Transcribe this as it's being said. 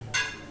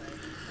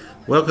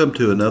Welcome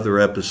to another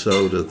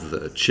episode of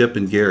the Chip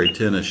and Gary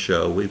Tennis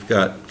Show. We've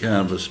got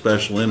kind of a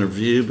special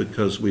interview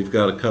because we've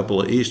got a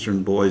couple of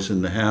Eastern boys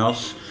in the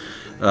house.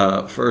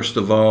 First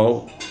of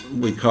all,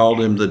 we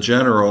called him the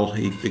General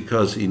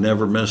because he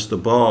never missed a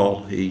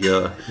ball. He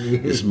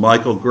is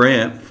Michael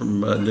Grant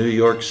from New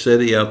York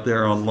City out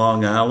there on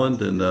Long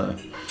Island,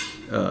 and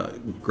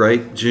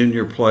great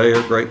junior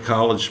player, great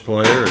college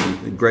player,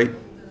 and a great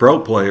pro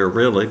player,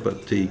 really,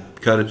 but he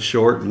cut it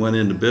short and went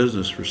into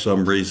business for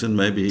some reason.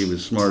 Maybe he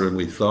was smarter than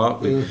we thought.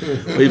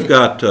 We've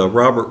got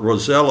Robert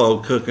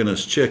Rosello cooking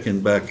us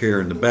chicken back here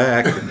in the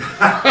back. And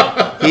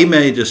he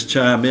may just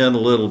chime in a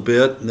little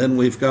bit. And then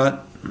we've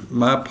got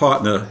my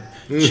partner,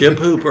 Chip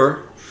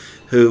Hooper,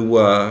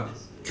 who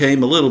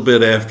came a little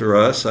bit after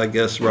us. I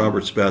guess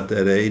Robert's about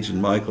that age,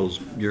 and Michael's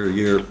you're a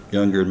year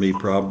younger than me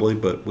probably,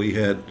 but we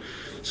had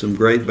some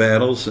great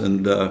battles.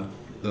 And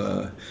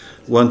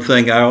one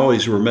thing I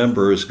always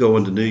remember is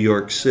going to New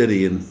York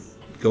City and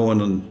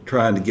going and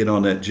trying to get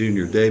on that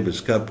Junior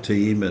Davis Cup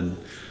team, and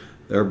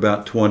there were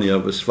about 20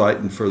 of us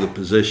fighting for the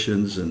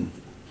positions. And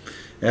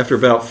after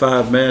about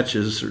 5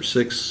 matches, or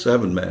 6,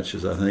 7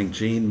 matches, I think,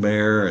 Gene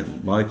Mayer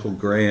and Michael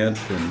Grant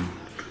and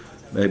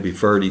maybe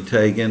Ferdy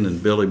Tagan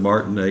and Billy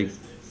Martin, they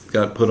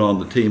got put on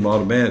the team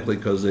automatically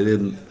because they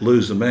didn't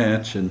lose a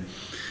match. And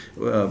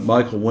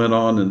Michael went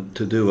on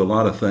to do a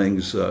lot of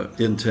things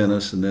in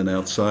tennis and then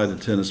outside of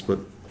tennis. But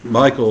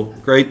Michael,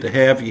 great to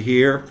have you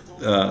here.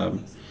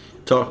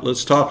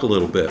 Let's talk a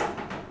little bit.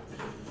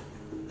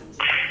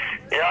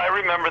 Yeah, I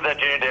remember that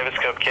Junior Davis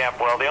Cup camp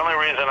well. The only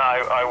reason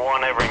I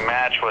won every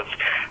match was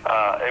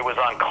it was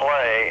on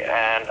clay,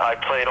 and I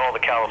played all the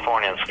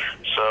Californians.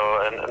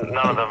 So and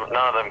none of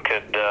them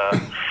could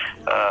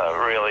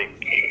really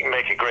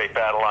make a great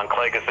battle on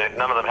clay because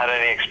none of them had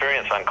any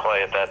experience on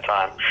clay at that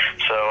time.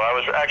 So I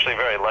was actually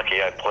very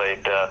lucky. I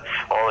played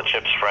all of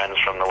Chip's friends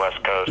from the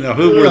West Coast. Now,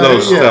 who were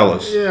those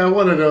fellas? Yeah, I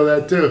want to know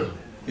that too.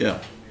 Yeah.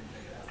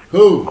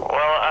 Who? Well,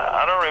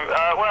 I don't remember.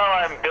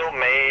 I'm Bill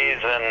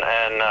Mays and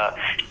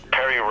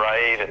Perry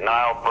Wright and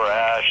Niall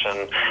Brash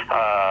and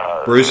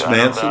Bruce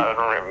Manson.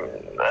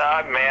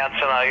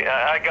 Manson.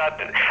 I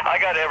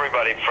got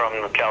everybody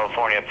from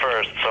California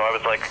first, so I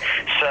was like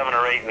 7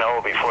 or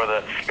 8-0 before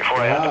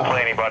I had to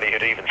play anybody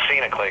who'd even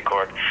seen a clay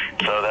court.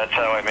 So that's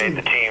how I made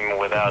the team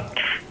without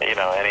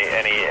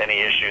any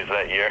issues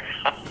that year.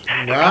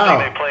 Wow.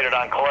 They played it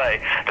on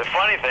clay. The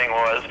funny thing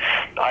was,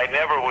 I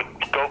never would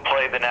go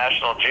play the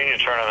national junior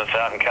tournaments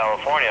out in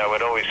California. I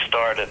would always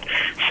start at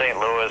St.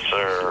 Louis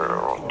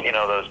or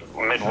those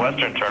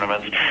Midwestern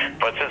tournaments.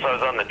 But since I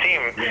was on the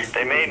team,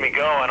 they made me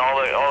go, and all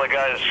the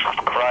guys,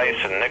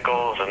 Christ and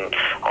Nichols and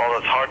all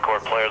those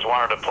hardcore players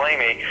wanted to play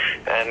me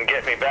and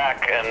get me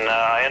back. And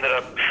I ended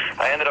up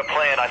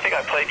playing. I think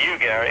I played you,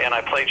 Gary, and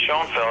I played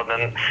Schoenfeld,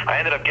 and I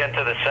ended up getting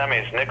to the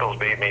semis. Nichols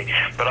beat me,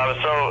 but I was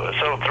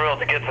so thrilled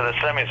to get to the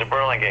semis of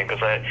Burlingame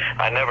because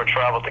I never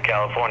traveled to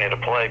California to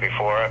play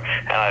before,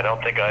 and I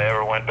don't think I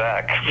ever went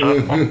back.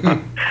 So.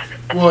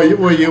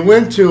 Well, you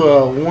went to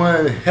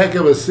one heck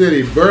of a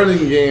city.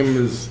 Burlingame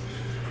is,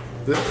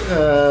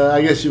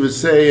 I guess you would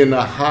say, in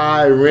the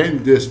high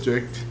rent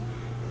district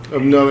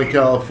of Northern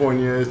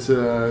California. It's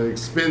an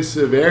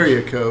expensive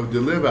area code to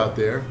live out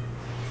there.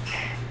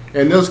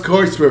 And those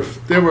courts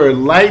were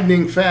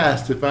lightning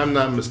fast, if I'm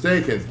not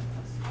mistaken.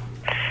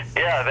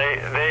 Yeah,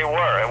 they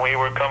were, and we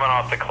were coming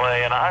off the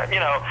clay, and as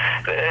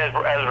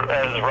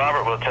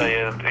Robert will tell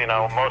you,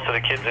 most of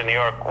the kids in New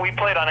York, we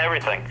played on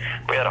everything.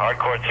 We had hard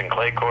courts and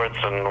clay courts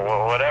and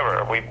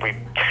whatever. We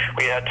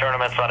had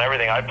tournaments on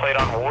everything. I played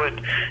on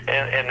wood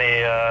in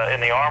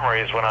the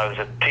armories when I was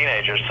a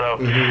teenager. So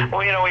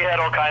we had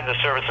all kinds of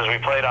surfaces we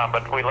played on,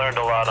 but we learned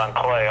a lot on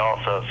clay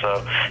also.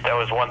 So that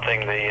was one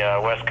thing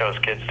the West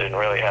Coast kids didn't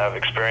really have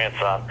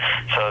experience on.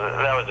 So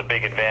that was a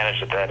big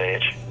advantage at that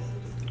age.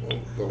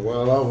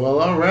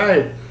 Well, all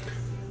right.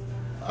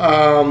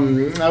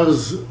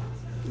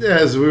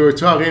 As we were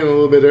talking a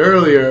little bit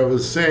earlier, I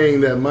was saying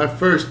that my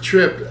first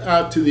trip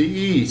out to the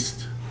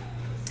East,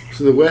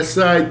 to the West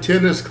Side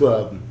Tennis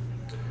Club,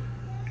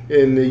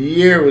 in the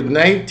year was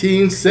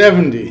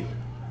 1970.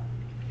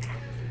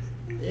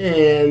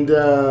 And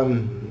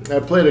I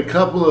played a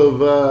couple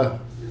of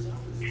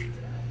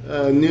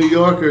New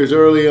Yorkers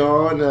early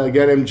on. A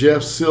guy named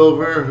Jeff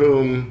Silver,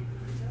 whom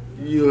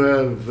you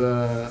have,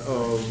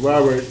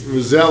 Robert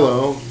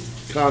Rosello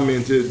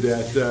commented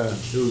that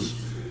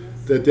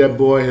that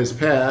boy has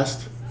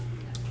passed,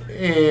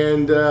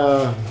 and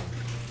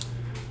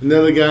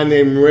another guy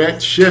named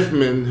Rhett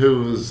Schiffman,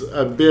 who was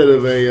a bit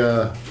of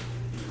a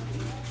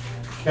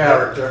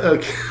character.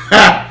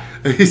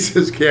 He's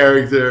his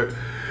character.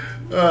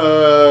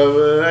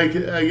 I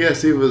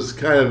guess he was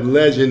kind of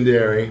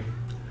legendary.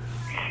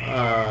 We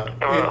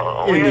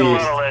had a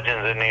lot of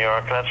legends in New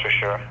York, that's for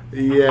sure.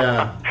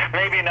 Yeah.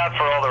 Maybe not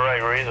for all the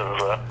right reasons,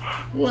 though.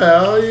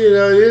 Well, it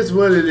is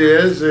what it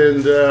is,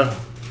 and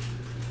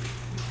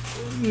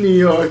New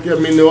York,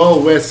 the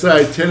old West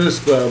Side Tennis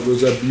Club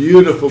was a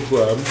beautiful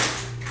club.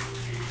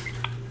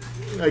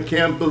 I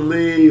can't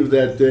believe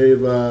that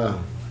they've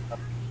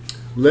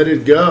let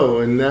it go,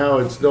 and now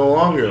it's no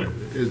longer.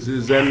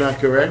 Is that not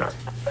correct?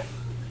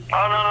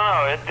 Oh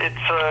no!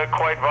 It's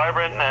quite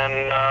vibrant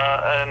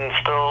and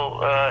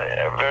still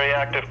a very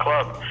active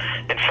club.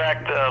 In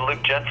fact,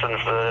 Luke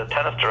Jensen's the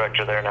tennis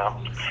director there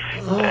now.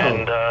 Oh.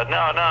 And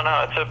no,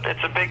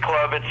 it's a big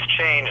club. It's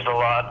changed a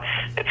lot.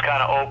 It's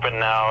kind of open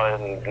now.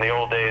 In the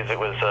old days, it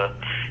was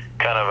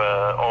kind of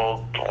a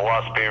old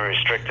WASB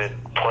restricted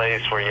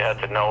place where you had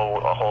to know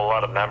a whole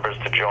lot of members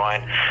to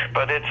join.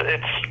 But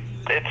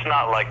it's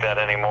not like that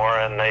anymore,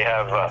 and they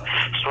have a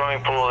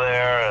swimming pool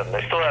there, and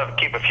they still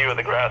keep a few of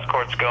the grass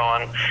courts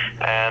going,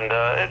 and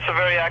it's a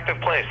very active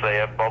place.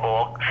 They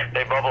bubble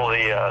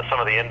some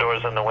of the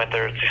indoors in the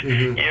winter. It's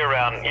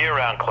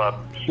year-round club.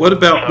 What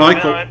about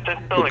Michael? It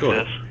still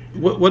exists.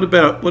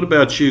 What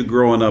about you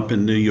growing up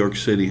in New York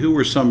City? Who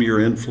were some of your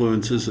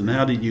influences, and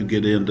how did you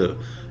get into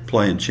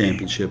playing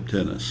championship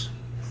tennis?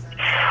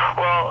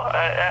 Well,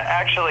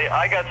 actually,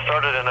 I got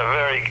started in a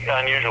very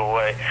unusual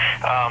way.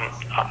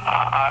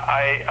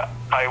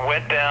 I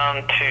went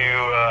down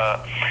to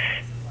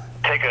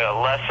take a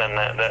lesson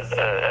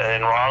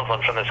in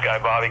Roslyn from this guy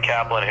Bobby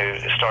Kaplan,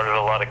 who started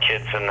a lot of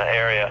kids in the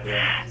area,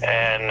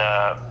 and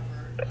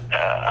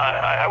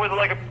I was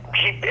like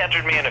he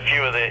entered me in a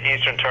few of the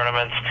Eastern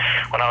tournaments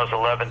when I was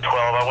 11, 12.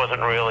 I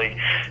wasn't really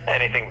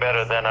anything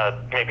better than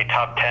maybe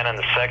top 10 in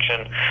the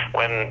section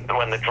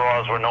when the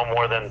draws were no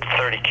more than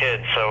 30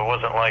 kids. So it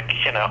wasn't like,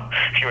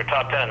 if you were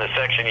top 10 in the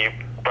section, you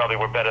probably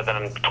were better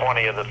than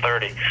 20 of the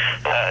 30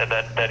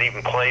 that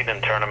even played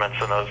in tournaments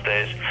in those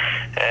days.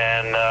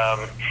 And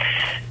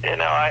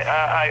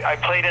I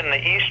played in the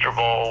Easter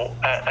Bowl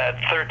at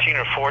 13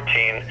 or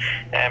 14,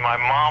 and my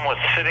mom was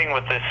sitting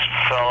with this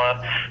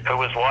fella who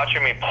was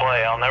watching me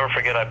play. I'll never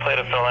forget, I played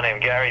a fella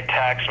named Gary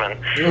Taxman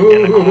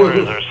in the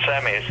quarters or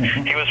semis.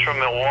 He was from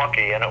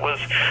Milwaukee, and it was,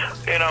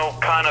 he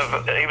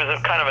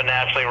was kind of a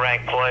nationally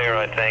ranked player,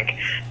 I think,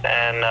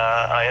 and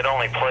I had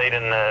only played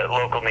in the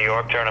local New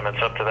York tournaments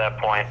up to that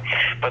point.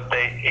 But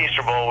the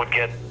Easter Bowl would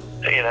get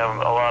a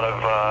lot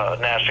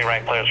of nationally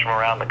ranked players from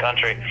around the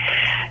country.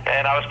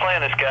 And I was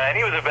playing this guy, and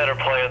he was a better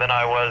player than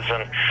I was.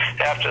 And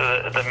after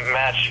the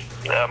match,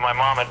 my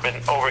mom had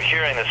been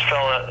overhearing this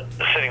fella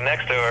sitting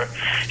next to her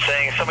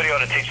saying, somebody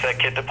ought to teach that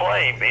kid to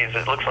play. He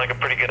looks like a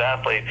pretty good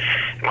athlete.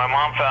 My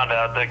mom found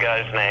out the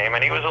guy's name,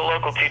 and he was a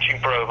local teaching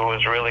pro who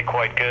was really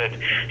quite good.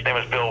 His name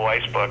was Bill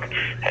Weisbuck.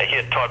 He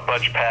had taught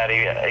Budge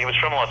Patty. He was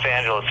from Los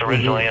Angeles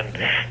originally and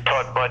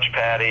taught Budge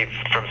Patty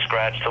from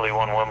scratch till he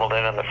won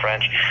Wimbledon and the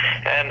French.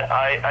 And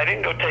I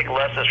didn't go take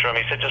lessons from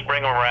him. He said, just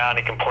bring him around.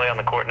 He can play on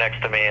the court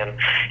next to me. And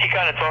he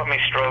kind of taught me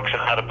strokes and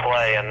how to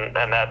play, and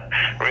that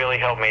really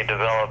helped me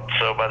develop.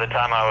 So by the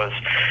time I was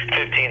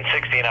 15,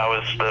 16, I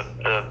was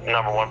the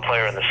number one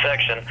player in the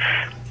section,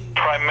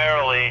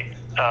 primarily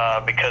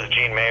because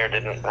Gene Mayer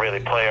didn't really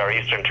play our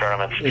Eastern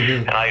tournaments,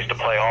 and I used to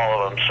play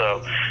all of them.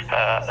 So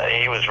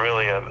he was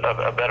really a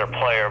better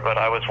player, but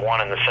I was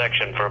one in the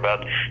section for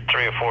about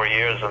 3 or 4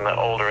 years in the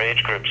older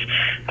age groups,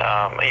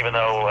 even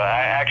though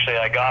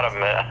I got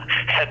him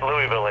at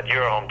Louisville at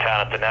your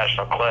hometown at the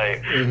National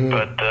Clay.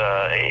 But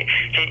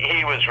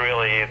he was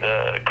really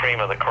the cream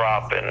of the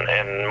crop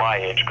in my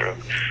age group.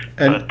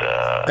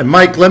 And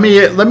Mike, let me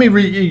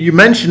you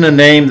mentioned a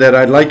name that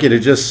I'd like you to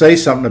just say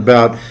something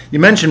about. You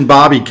mentioned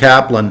Bobby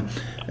Kaplan,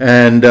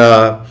 and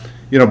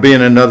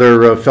being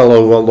another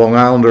fellow Long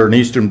Islander, an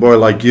Eastern boy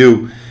like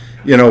you,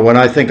 when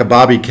I think of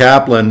Bobby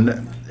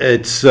Kaplan,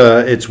 it's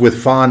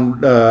with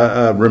fond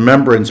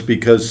remembrance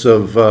because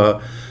of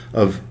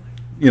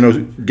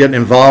getting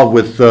involved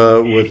with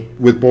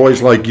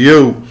boys like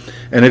you.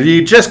 And if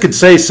you just could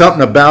say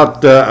something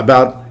about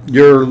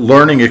your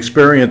learning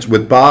experience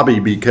with Bobby,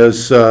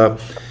 because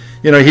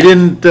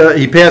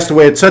he passed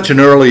away at such an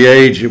early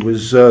age. It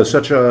was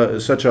such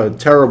a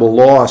terrible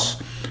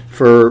loss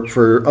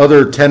for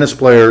other tennis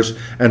players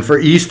and for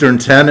Eastern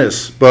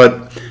tennis.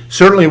 But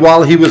certainly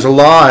while he was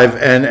alive,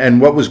 and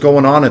what was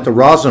going on at the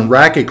Roslyn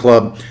Racket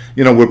Club,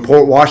 with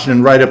Port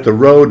Washington right up the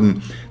road,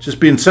 and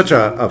just being such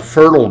a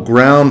fertile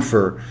ground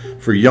for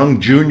young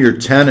junior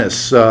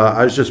tennis,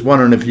 I was just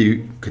wondering if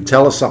you could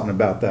tell us something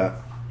about that.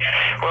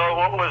 Well,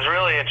 what was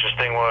really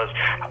interesting was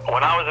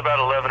when I was about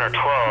 11 or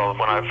 12,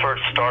 when I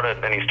first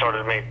started, and he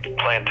started me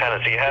playing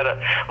tennis, he had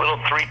a little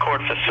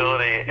 3-court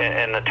facility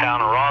in the town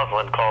of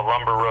Roslyn called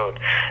Lumber Road.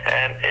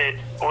 And it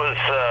was,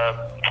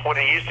 what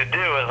he used to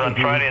do is on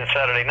Friday and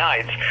Saturday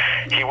nights,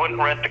 he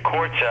wouldn't rent the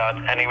courts out,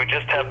 and he would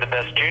just have the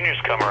best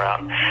juniors come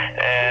around.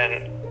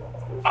 And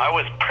I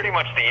was pretty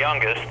much the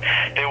youngest.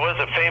 There was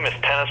a famous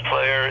tennis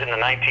player in the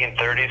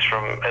 1930s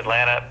from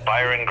Atlanta,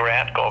 Byron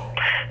Grant,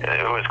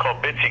 it was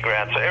called Bitsy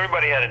Grant. So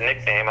everybody had a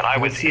nickname, and I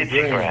was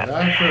Itsy Grant.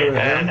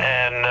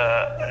 And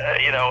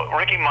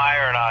Ricky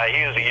Meyer and I,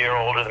 he was a year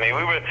older than me.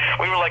 We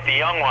were like the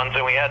young ones,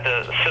 and we had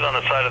to sit on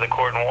the side of the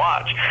court and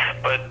watch.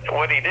 But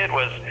what he did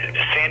was,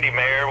 Sandy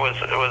Mayer was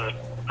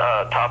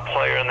top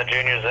player in the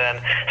juniors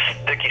then.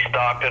 Dickie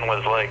Stockton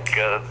was like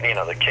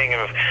the king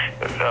of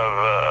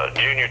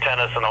junior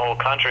tennis in the whole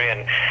country,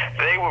 and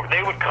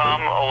they would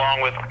come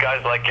along with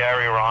guys like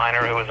Gary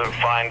Reiner, who was a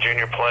fine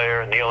junior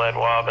player, Neil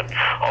Edwab, and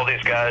all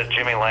these guys,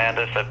 Jimmy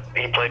Landis, that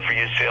he played for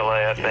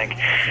UCLA, I think.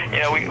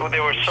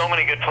 There were so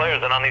many good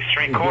players, and on these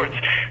three courts,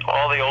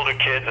 all the older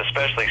kids,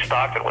 especially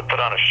Stockton, would put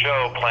on a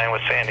show playing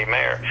with Sandy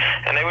Mayer,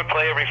 and they would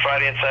play every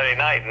Friday and Saturday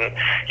night. And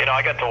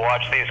I got to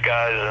watch these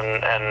guys,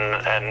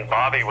 and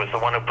Bobby was the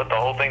one who put the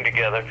whole thing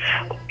together.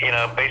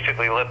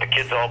 Basically let the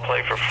kids all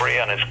play for free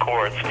on his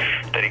courts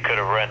that he could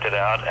have rented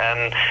out,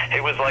 and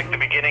it was like the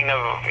beginning of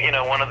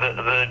one of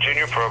the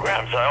junior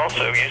programs. I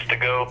also used to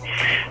go.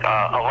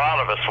 A lot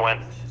of us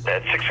went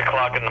at 6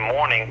 o'clock in the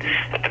morning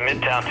at the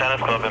Midtown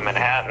Tennis Club in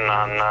Manhattan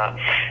on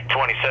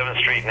 27th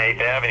Street and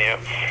 8th Avenue.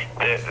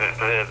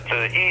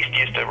 The East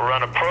used to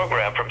run a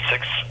program from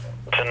 6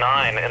 to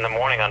 9 in the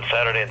morning on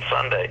Saturday and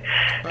Sunday,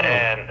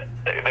 and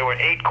there were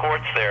 8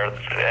 courts there,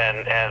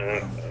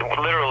 and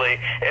literally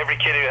every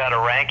kid who had a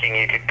ranking,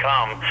 you could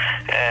come,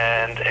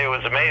 and it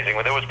was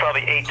amazing. There was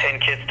probably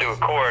 8-10 kids to a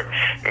court.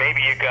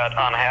 Maybe you got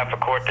on half a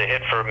court to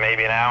hit for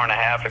maybe an hour and a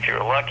half if you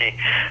were lucky,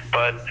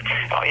 but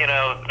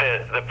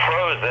the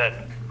pros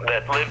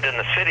that lived in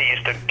the city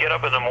used to get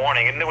up in the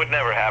morning, and it would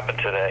never happen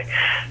today.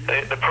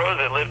 The pros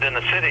that lived in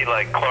the city,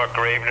 like Clark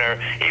Gravener,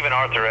 even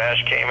Arthur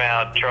Ashe came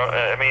out.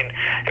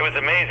 It was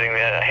amazing.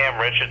 Ham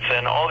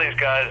Richardson, all these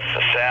guys,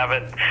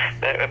 Savitt,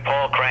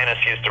 Paul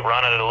Kranis used to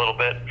run it a little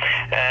bit,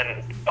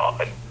 and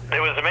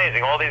it was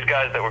amazing. All these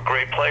guys that were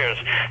great players,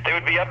 they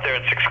would be up there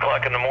at 6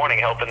 o'clock in the morning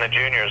helping the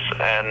juniors,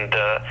 and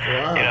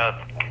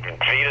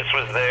Vetus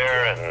was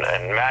there,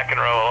 and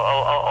McEnroe.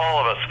 All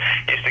of us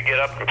used to get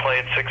up and play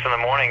at 6 in the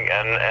morning,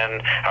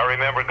 and I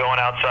remember going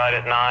outside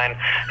at 9,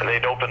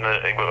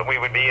 and we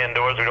would be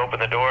indoors, we'd open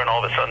the door, and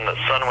all of a sudden the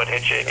sun would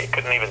hit you, and you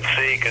couldn't even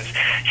see, because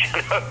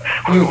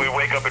we'd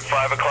wake up at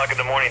 5 o'clock in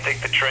the morning,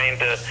 take the train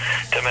to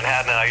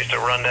Manhattan, and I used to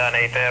run down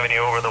 8th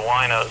Avenue over the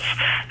winos,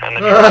 and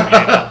the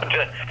trucks,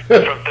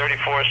 from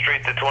 34th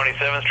Street to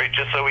 27th Street,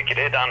 just so we could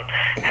hit on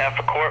half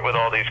a court with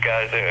all these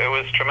guys. It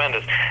was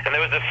tremendous. And there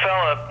was a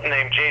fella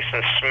named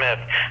Jason Smith,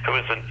 who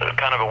was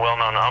kind of a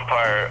well-known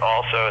umpire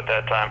also at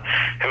that time,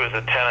 who was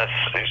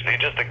he's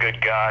just a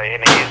good guy,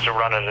 and he used to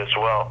run it as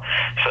well.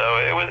 So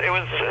it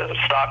was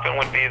Stockton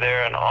would be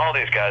there, and all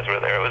these guys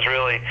were there. It was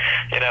really,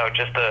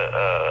 just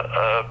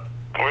a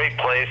great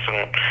place,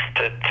 and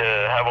to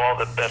have all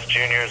the best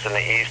juniors in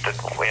the East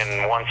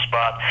in one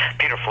spot.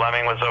 Peter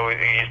Fleming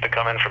he used to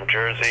come in from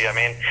Jersey. I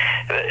mean,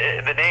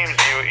 the names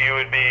you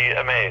would be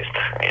amazed.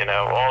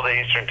 All the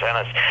Eastern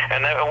tennis,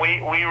 and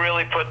we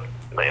really put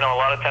a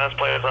lot of tennis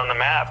players on the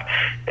map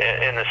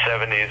in the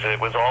 70s. It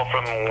was all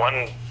from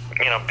one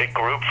big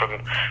group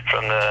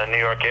from the New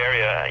York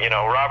area.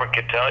 Robert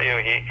could tell you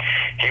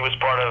he was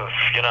part of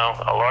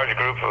a large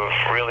group of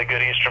really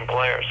good Eastern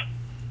players.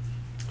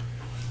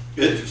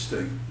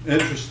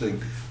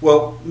 Interesting.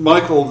 Well,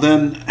 Michael,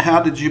 then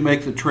how did you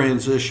make the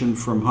transition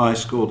from high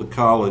school to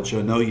college?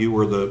 I know you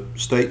were the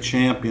state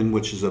champion,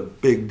 which is a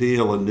big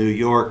deal in New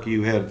York.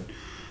 You had,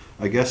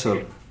 I guess,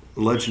 a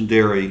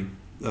legendary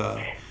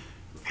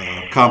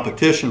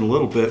competition a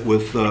little bit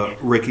with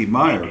Ricky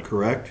Meyer,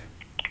 correct?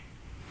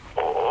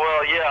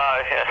 Well,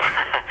 yeah.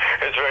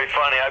 It's very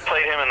funny. I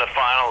played him in the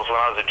finals when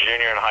I was a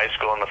junior in high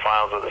school, in the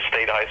finals of the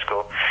state high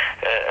school,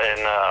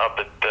 up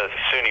at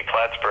SUNY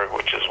Plattsburgh,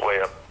 which is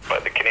way up by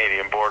the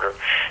Canadian border.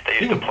 They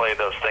used to play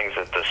those things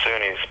at the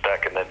SUNYs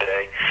back in the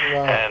day.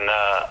 Wow. And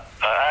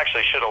I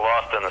actually should have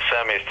lost in the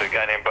semis to a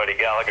guy named Buddy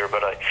Gallagher,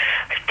 but I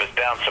was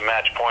down some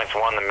match points,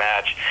 won the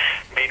match,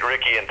 beat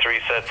Ricky in 3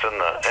 sets in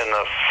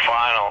the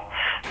final,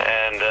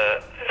 and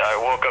I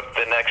woke up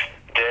the next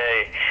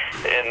day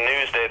in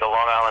Newsday, the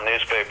Long Island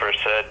newspaper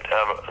said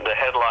the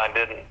headline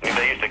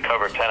they used to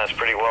cover tennis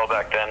pretty well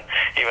back then,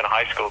 even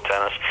high school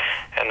tennis,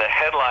 and the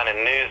headline in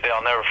Newsday,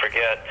 I'll never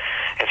forget,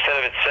 instead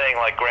of it saying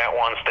like Grant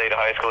won state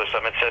high school or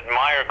something, it said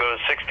Meyer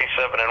goes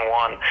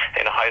 67-1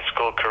 in a high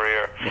school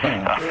career.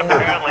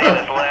 Apparently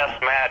in his last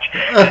match,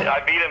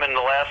 I beat him in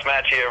the last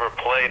match he ever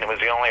played, and it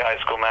was the only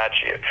high school match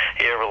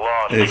he ever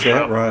lost. Is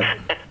that right?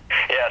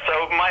 Yeah,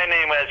 so my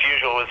name, as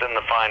usual, was in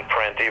the fine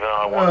print, even though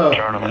I won the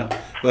tournament.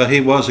 Yeah. But he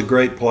was a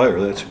great player.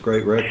 That's a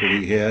great record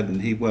he had,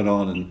 and he went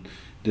on and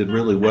did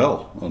really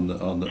well on the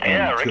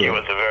Ricky tour.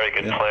 was a very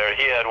good player.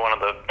 He had one of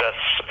the best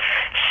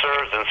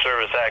serves and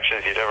service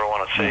actions you'd ever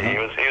want to see. He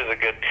was a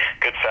good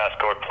fast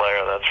court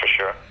player, that's for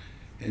sure.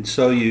 And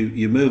so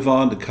you move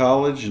on to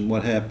college, and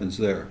what happens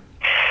there?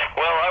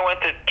 Well, I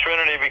went to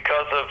Trinity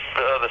because of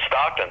the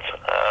Stocktons.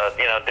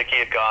 Dickie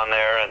had gone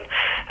there, and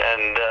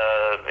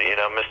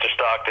Mr.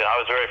 Stockton. I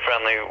was very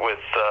friendly with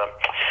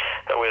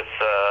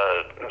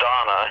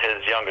Donna,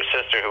 his younger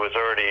sister, who was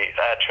already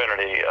at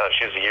Trinity.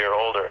 She was a year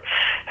older,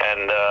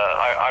 and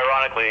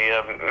ironically,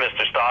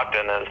 Mr.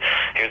 Stockton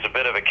he was a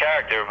bit of a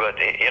character, but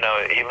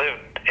he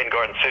lived in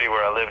Garden City,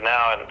 where I live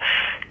now, and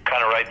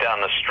kind of right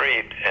down the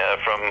street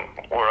from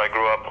where I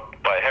grew up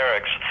by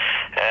Herrick's.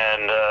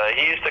 and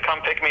he used to come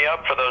pick me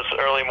up for those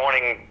early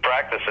morning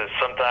practices.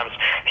 Sometimes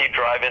he'd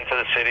drive into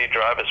the city,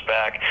 drive us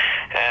back,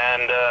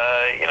 and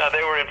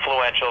they were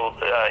influential.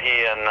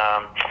 He and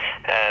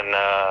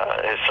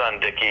his son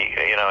Dickie,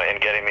 in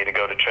getting me to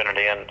go to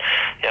Trinity, and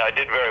I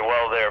did very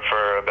well there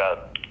for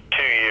about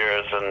 2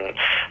 years, and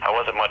I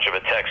wasn't much of a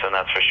Texan,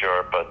 that's for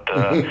sure, but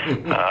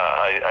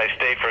I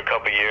stayed for a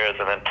couple of years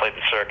and then played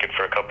the circuit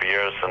for a couple of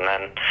years, and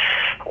then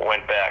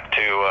went back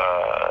to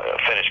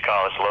finish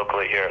college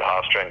locally here at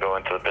Hofstra and go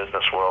into the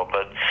business world.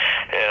 But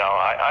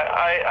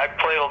I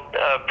played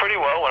pretty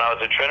well when I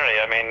was at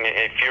Trinity. I mean,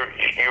 if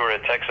you were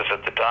at Texas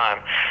at the time,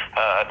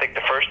 I think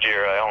the first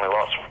year I only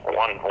lost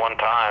one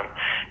time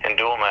in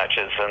dual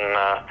matches, and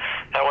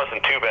that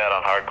wasn't too bad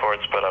on hard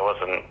courts, but I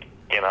wasn't.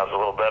 I was a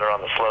little better on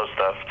the slow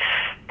stuff,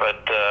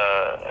 but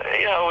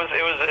it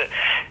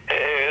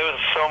was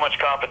so much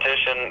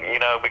competition.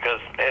 Because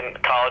in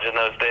college in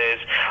those days,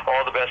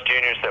 all the best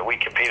juniors that we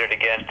competed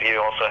against, you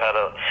also had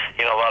a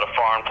lot of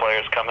foreign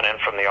players coming in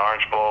from the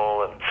Orange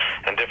Bowl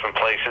and different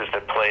places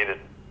that played at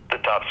the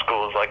top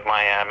schools like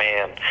Miami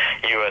and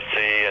USC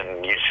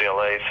and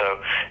UCLA. So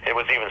it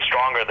was even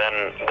stronger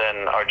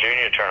than our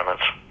junior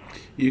tournaments.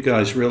 You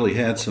guys really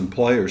had some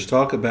players.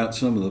 Talk about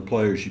some of the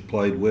players you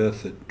played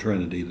with at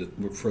Trinity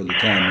for the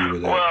time you were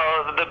there.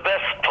 Well, the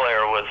best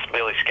player was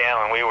Billy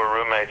Scanlon. We were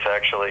roommates,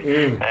 actually.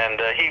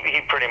 And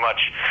he pretty much,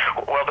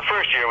 the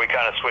first year we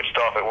kind of switched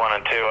off at 1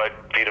 and 2. I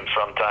beat him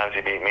sometimes,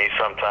 he beat me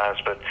sometimes,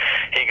 but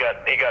he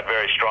got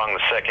very strong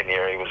the second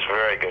year. He was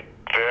very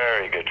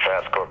good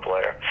fast court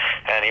player,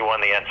 and he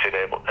won the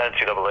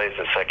NCAA's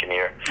the second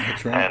year.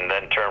 That's right. And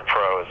then turned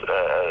pro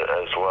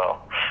as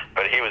well.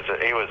 But he was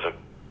a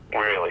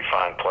really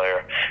fine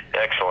player,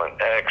 excellent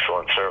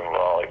serve and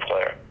volley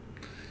player.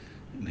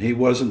 He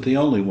wasn't the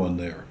only one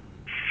there.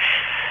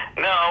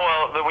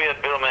 No, well, we had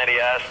Bill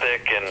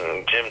Madiastik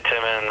and Jim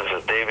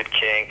Timmons, David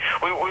King.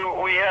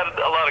 We had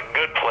a lot of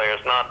good players.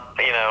 Not,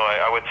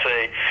 I would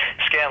say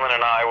Scanlon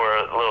and I were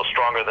a little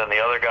stronger than the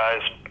other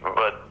guys,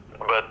 but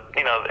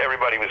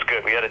everybody was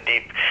good. We had a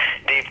deep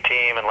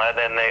team, and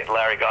then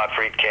Larry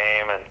Gottfried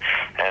came,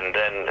 and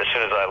then as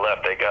soon as I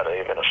left, they got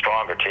even a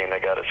stronger team. They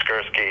got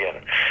Skursky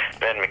and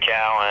Ben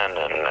McCowan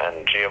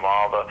and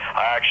Giamalva.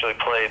 I actually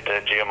played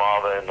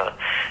Giamalva in the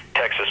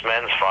Texas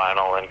men's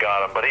final and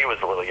got him, but he was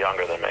a little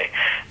younger than me.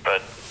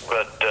 But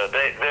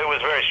they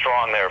was very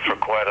strong there for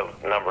quite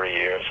a number of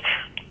years.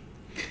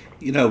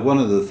 One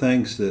of the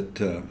things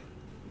that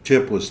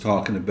Chip was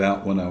talking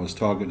about when I was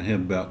talking to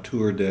him about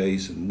tour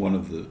days, and one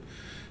of the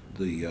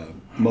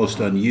most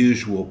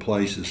unusual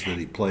places that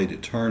he played a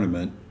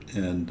tournament,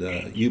 and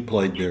you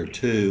played there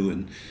too,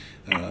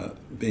 and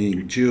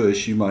being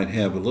Jewish, you might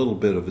have a little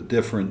bit of a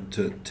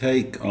different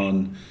take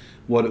on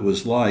what it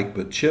was like,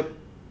 but Chip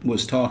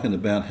was talking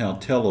about how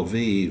Tel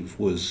Aviv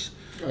was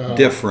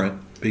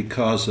different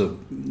because of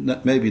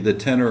maybe the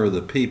tenor of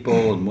the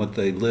people and what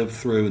they lived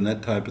through and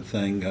that type of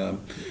thing.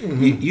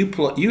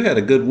 You had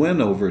a good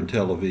win over in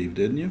Tel Aviv,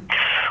 didn't you?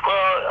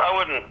 Well, I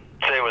wouldn't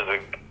say it was a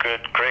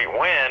great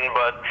win,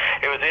 but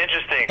it was an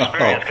interesting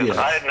experience because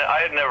I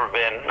had never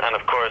been, and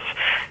of course,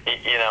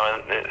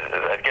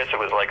 I guess it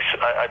was like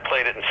I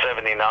played it in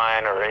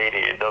 '79 or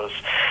 '80. Those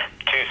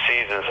 2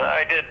 seasons,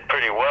 I did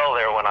pretty well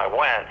there when I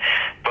went,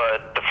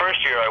 but the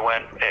first year I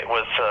went, it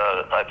was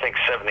I think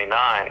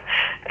 '79,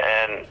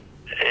 and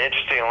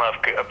interesting enough,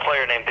 a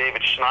player named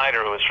David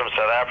Schneider, who was from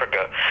South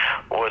Africa,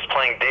 was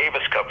playing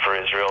Davis Cup for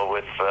Israel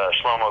with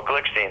Shlomo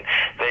Glickstein.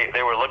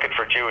 They were looking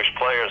for Jewish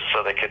players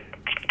so they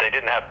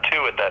didn't have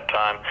 2 at that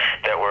time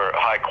that were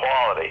high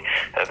quality.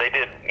 They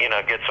did,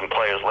 get some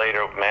players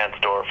later,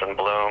 Mansdorf and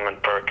Bloom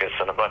and Perkis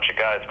and a bunch of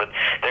guys, but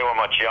they were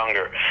much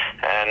younger.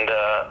 And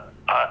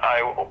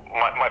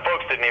my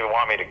folks didn't even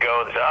want me to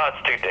go. They said,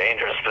 it's too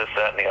dangerous, this,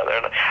 that, and the other.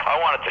 And I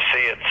wanted to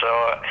see it, so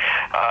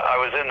I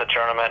was in the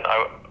tournament.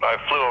 I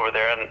flew over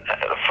there, and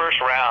the first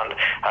round,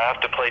 I have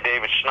to play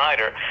David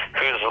Schneider,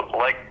 who's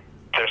like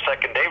their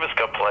second Davis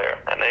Cup player,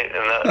 and it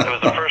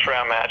was a first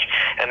round match,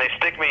 and they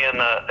stick me in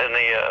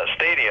the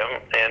stadium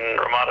in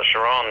Ramat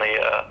Sharon,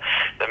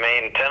 the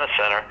main tennis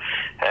center,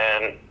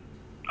 and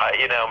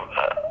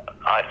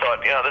I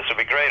thought, this would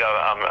be great.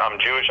 I'm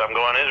Jewish. I'm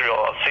going to Israel.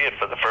 I'll see it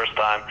for the first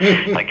time.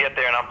 I get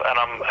there,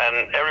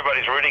 and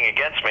everybody's rooting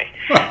against me.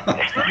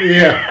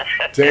 Yeah,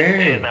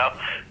 damn.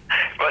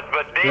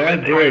 But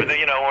David, we're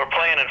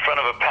playing in front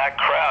of a packed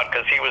crowd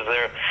because he was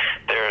their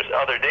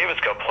other Davis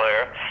Cup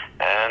player,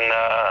 and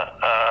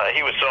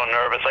he was so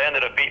nervous. I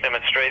ended up beating him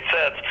in straight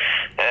sets,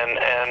 and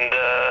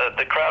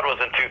the crowd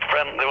wasn't too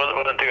friendly.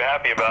 Wasn't too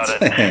happy about it.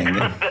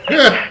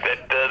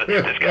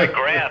 This guy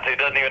Grant, he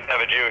doesn't even have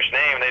a Jewish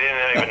name. They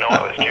didn't even know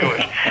I was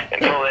Jewish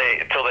until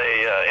they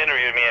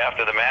interviewed me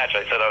after the match.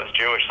 I said I was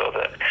Jewish, so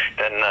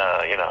then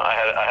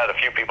I had a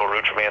few people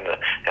root for me in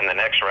the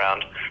next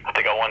round. I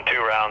think I won 2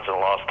 rounds and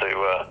lost to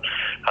I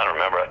don't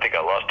remember. I think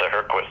I lost to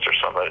Herquist or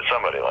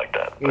somebody like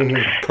that. But,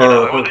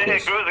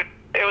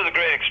 it was a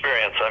great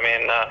experience. I mean,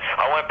 mean,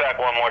 I went back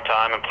one more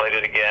time and played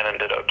it again and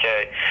did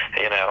okay.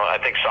 I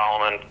think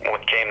Solomon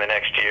came the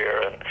next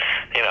year, and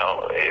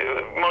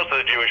most of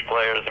the Jewish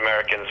players,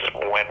 Americans,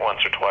 went once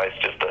or twice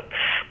just to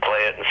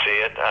play it and see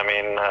it. I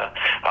mean,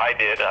 I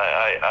did.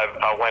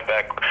 I went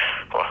back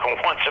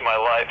once in my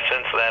life.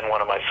 Since then,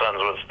 one of my sons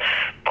was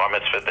bar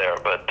mitzvah there,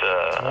 but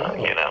I've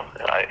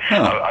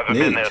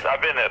been there.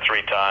 I've been there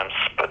 3 times,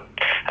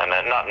 and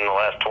then not in the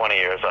last 20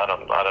 years. I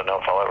don't know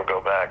if I'll ever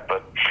go back,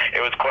 but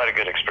it was quite a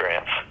good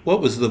experience.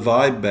 What was the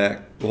vibe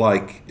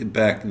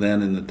back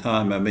then in the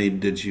time? I mean,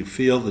 did you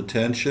feel the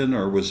tension,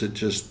 or was it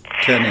just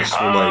tennis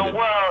related?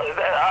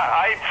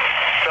 I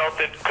felt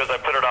it because I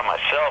put it on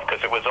myself,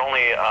 because it was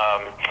only,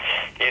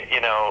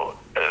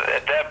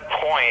 at that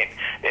point,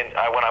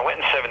 when I went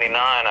in '79,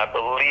 I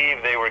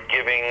believe they were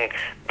giving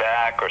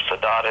back, or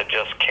Sadat had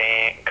just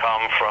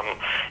come from,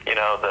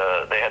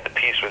 they had the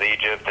peace with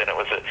Egypt, and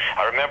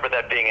I remember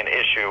that being an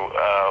issue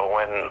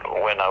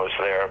when I was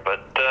there.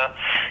 But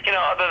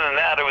other than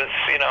that, it was,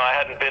 I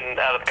hadn't been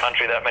out of the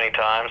country that many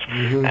times,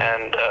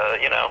 and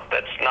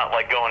that's not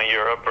like going to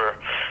Europe or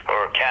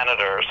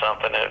Canada or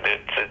something.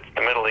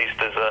 The Middle East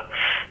is a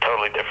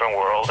totally different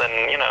world, and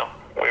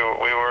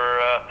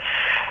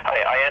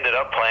I ended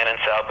up playing in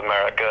South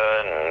America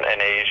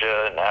and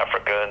Asia and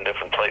Africa and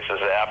different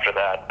places after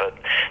that, but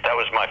that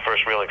was my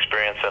first real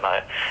experience in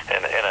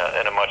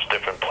a much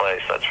different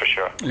place, that's for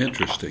sure.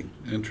 Interesting.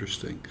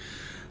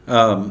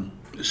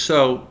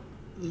 So,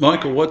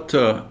 Michael,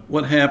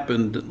 what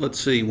happened? Let's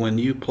see, when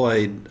you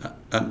played.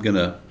 I'm going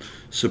to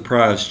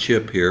surprise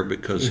Chip here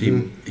because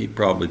he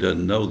probably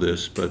doesn't know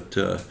this, but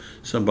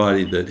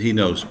somebody that he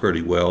knows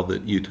pretty well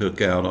that you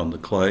took out on the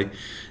clay,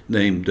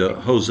 named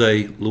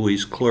Jose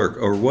Luis Clerc,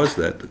 or was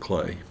that the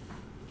clay?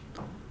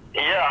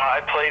 Yeah,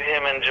 I played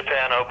him in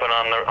Japan Open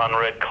on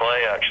red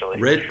clay, actually.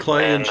 Red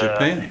clay in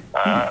Japan.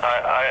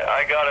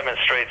 I got him in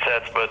straight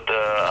sets, but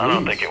I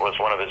don't think it was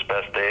one of his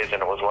best days,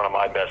 and it was one of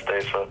my best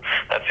days, so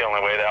that's the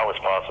only way that was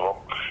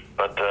possible.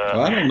 But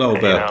I don't know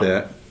about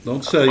that.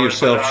 Don't sell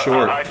yourself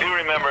short. I do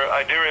remember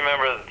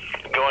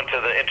going to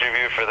the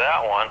interview for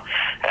that one,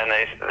 and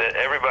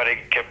everybody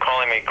kept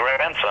calling me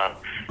grandson.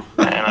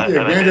 And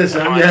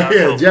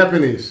grandson,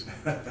 Japanese.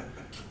 And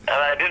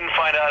I didn't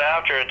find out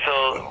after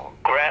until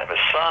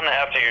son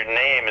after your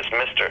name is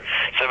Mr.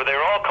 So but they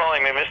were all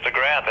calling me Mr.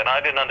 Grant, and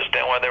I didn't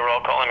understand why they were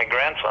all calling me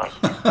grandson.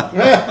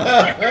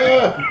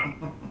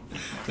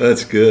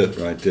 That's good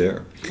right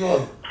there.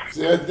 Well,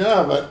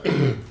 no, but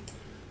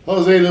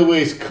Jose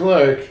Luis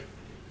Clerc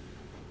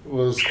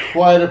was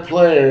quite a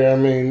player. I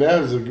mean, that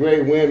was a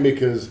great win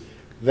because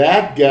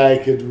that guy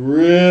could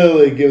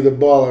really give the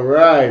ball a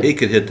ride. He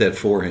could hit that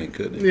forehand,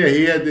 couldn't he? Yeah,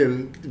 he had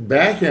the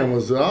backhand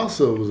was a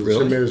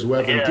tremendous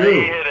weapon too.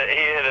 He hit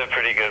a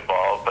pretty good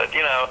ball, but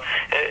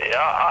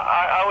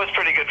I was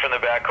pretty good from the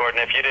backcourt. And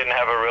if you didn't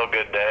have a real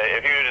good day,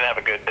 if you didn't have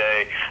a good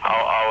day,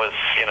 I was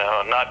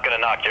not going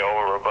to knock you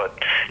over,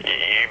 but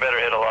you better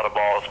hit a lot of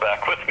balls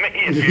back with me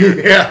if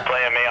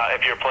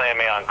you're playing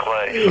me on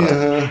clay. So.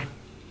 Uh-huh.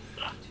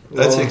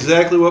 That's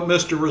exactly what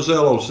Mr.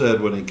 Rosello said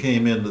when he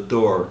came in the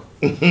door.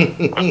 I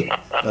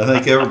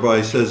think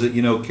everybody says it.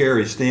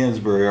 Kerry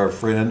Stansbury, our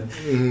friend,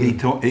 he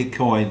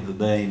coined the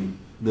name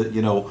that,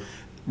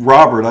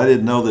 Robert, I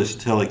didn't know this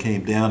until he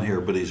came down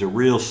here, but he's a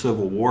real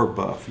Civil War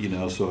buff,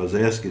 so I was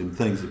asking him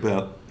things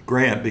about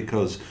Grant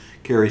because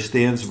Kerry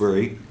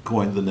Stansbury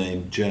coined the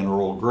name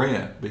General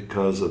Grant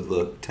because of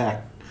the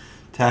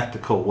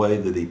tactical way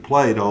that he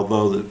played,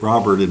 although that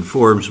Robert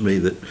informs me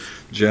that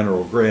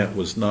General Grant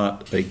was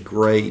not a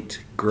great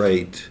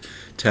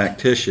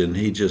tactician.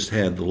 He just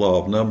had the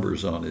law of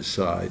numbers on his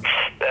side.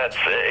 That's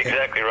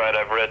exactly right.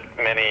 I've read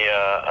many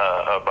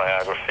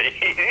biography.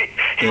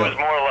 He was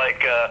more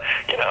like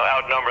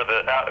outnumber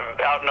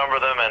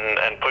them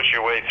and push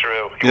your way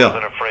through. He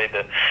wasn't afraid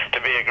to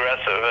be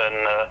aggressive,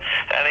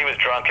 and he was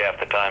drunk half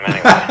the time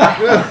anyway.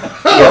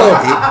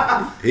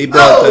 He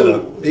brought that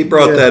up. He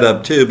brought that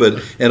up too,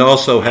 and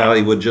also how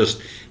he would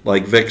just,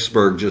 like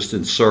Vicksburg, just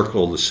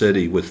encircle the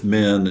city with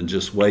men and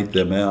just wait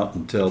them out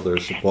until their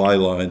supply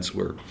lines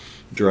were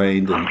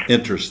drained, and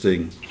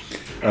interesting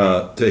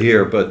to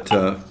hear. But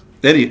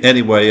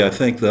anyway, I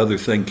think the other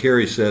thing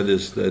Kerry said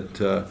is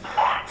that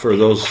for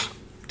those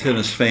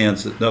tennis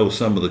fans that know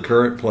some of the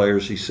current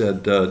players, he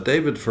said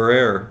David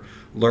Ferrer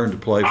learned to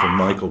play from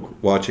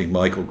watching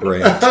Michael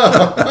Grant.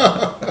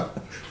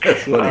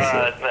 That's what he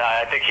said.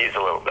 I think he's a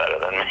little better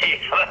than me,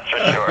 that's for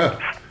sure.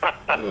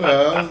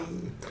 Well,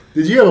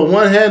 did you have a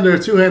one-handed or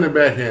two-handed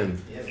backhand?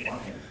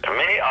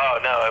 Me? Oh,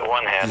 no,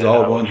 one-handed. It's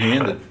all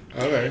one-handed.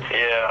 Okay.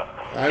 Yeah.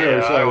 I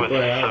never saw you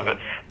play out.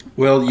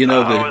 Well, I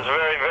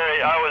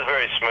was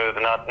very smooth,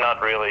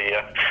 not really,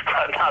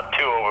 not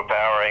too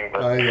overpowering,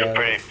 but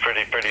pretty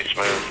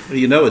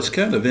smooth. It's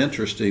kind of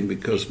interesting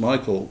because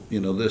Michael,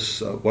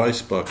 this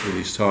Weisbuck that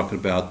he's talking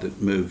about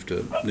that moved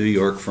to New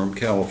York from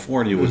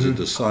California was a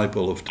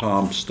disciple of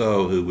Tom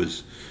Stowe, who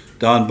was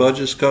Don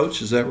Budge's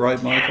coach. Is that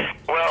right, Michael?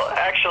 Well,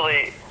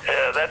 actually,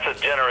 that's a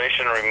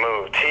generation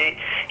removed.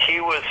 He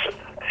was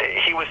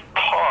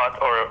taught,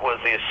 or was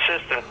the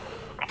assistant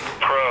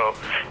pro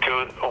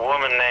to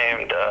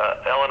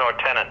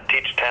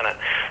lieutenant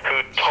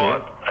who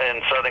taught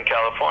in Southern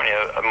California,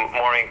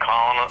 Maureen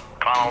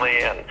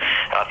Connolly, and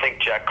I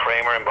think Jack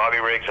Kramer and Bobby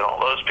Riggs and all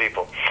those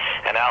people,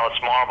 and Alice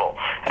Marble.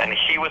 And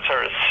he was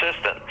her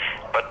assistant,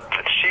 but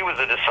she was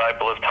a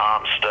disciple of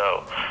Tom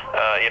Stowe,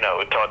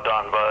 who taught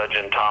Don Budge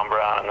and Tom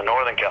Brown in the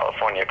Northern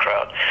California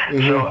crowd.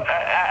 So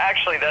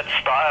actually that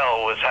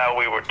style was how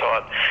we were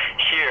taught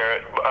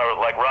here.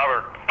 Like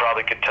Robert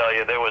probably could tell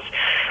you, there was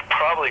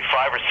probably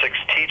 5 or 6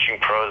 teaching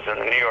pros in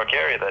the New York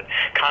area that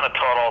kind of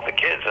taught all the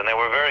kids, and they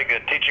were very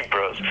good teaching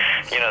pros.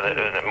 The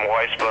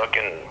Weisbuck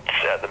and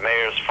the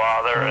mayor's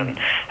father, and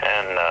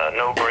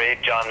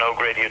John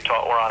Nograde, who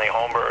taught Ronnie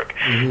Holmberg.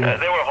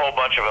 There were a whole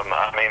bunch of them.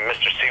 I mean,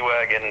 Mr.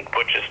 Seawag and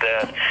Butch's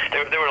dad.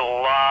 There were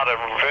a lot of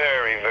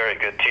very, very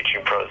good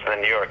teaching pros in the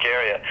New York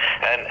area,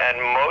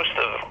 and most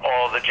of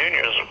all the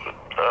juniors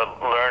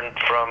learned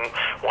from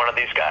one of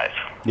these guys.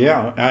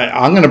 Yeah,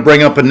 I'm going to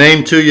bring up a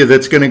name to you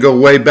that's going to go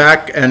way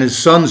back, and his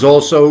sons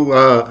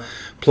also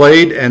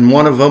played, and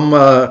one of them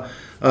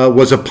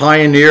was a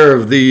pioneer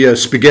of the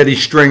spaghetti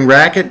string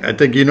racket. I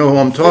think you know who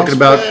I'm talking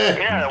about.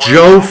 Yeah,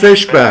 Joe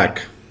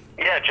Fishback.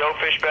 Yeah, Joe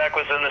Fishback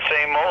was in the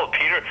same mold.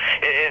 Peter,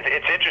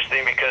 it's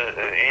interesting because,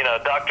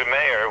 Dr.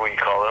 Mayer, we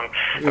call him,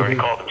 or he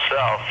called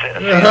himself,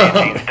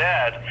 Sandy G's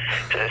dad,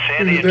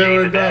 Sandy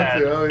G's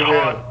dad,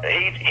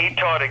 he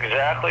taught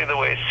exactly the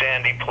way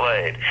Sandy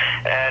played.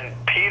 And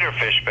Peter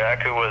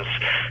Fishback, who was,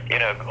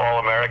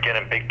 All-American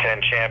and Big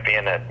Ten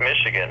champion at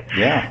Michigan,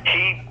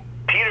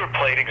 Peter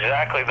played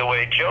exactly the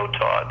way Joe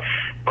taught.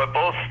 But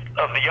both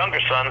of the younger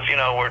sons,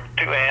 were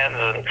two hands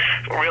and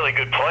really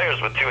good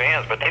players with two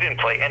hands, but they didn't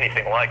play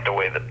anything like the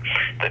way that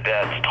the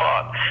dads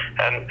taught.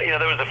 And,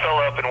 there was a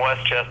fellow up in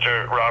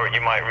Westchester, Robert,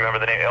 you might remember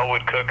the name,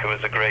 Elwood Cook, who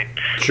was a great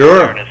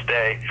player in his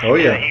day. Oh,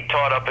 yeah. He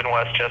taught up in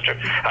Westchester.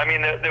 I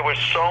mean, there were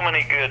so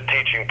many good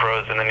teaching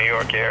pros in the New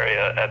York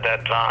area at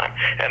that time.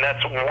 And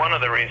that's one of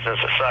the reasons,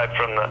 aside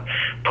from the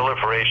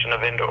proliferation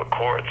of indoor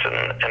courts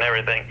and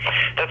everything,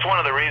 that's one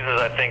of the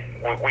reasons I think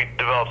we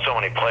developed so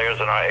many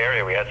players in our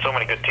area. We had so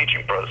many good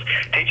teaching pros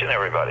teaching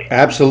everybody.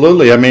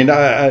 Absolutely. I mean,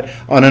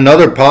 on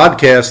another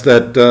podcast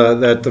that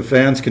the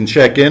fans can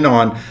check in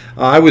on,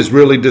 I was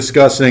really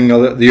discussing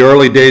the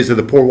early days of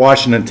the Port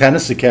Washington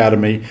Tennis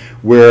Academy,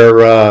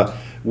 where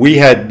we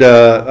had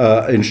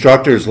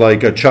instructors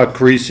like Chuck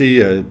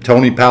Creasy,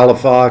 Tony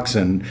Palafox,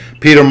 and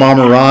Peter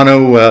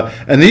Marmorano,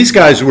 and these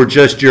guys were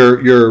just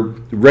your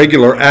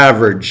regular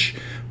average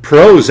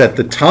pros at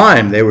the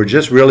time. They were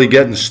just really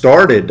getting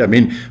started. I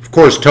mean, of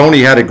course,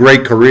 Tony had a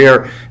great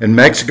career in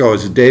Mexico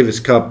as a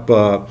Davis Cup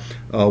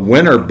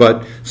winner,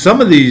 but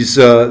some of these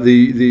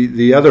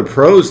the other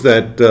pros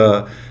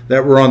that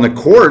were on the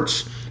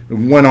courts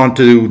went on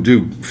to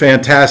do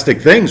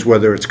fantastic things,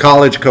 whether it's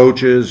college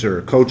coaches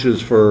or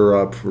coaches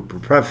for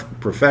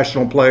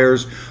professional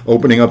players,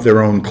 opening up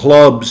their own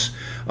clubs.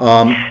 There were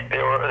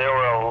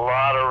a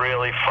lot of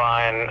really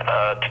fine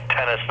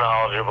tennis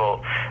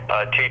knowledgeable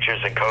teachers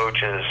and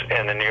coaches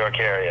in the New York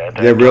area.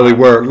 There really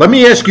were. Let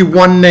me ask you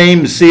one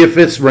name to see if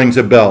this rings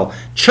a bell.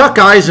 Chuck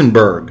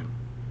Eisenberg.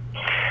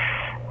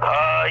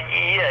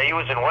 Yeah, he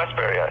was in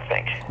Westbury, I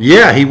think.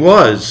 Yeah, he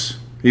was.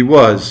 He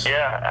was.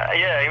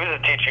 Yeah, he was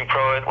a teaching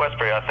pro at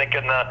Westbury. I think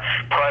in the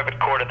private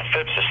court at the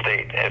Phipps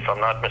Estate, if I'm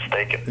not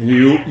mistaken.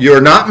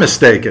 You're not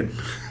mistaken.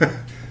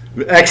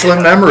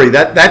 Excellent memory.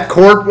 That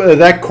court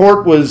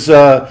was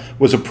a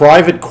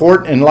private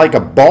court in like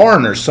a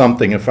barn or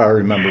something, if I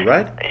remember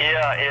right. Yeah.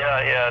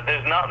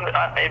 There's not.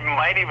 It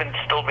might even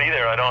still be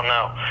there. I don't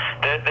know.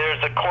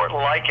 There's a court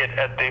like it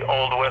at the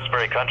old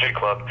Westbury Country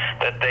Club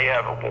that they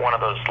have one of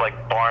those like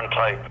barn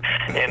type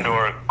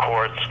indoor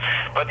courts.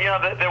 But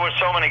there were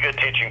so many good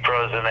teaching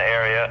pros in the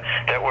area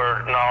that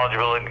were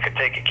knowledgeable and could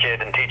take a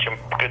kid and teach him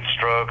good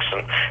strokes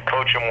and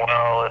coach him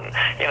well. And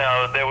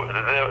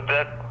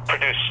that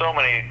produced so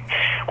many.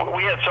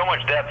 We had so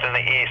much depth in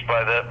the East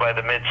by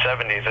the mid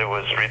 '70s. It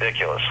was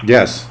ridiculous.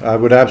 Yes, I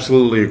would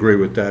absolutely agree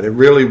with that. It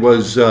really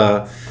was.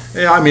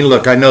 I mean,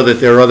 look, I know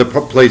that there are other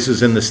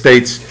places in the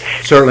States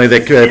certainly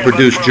that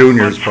produce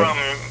juniors, but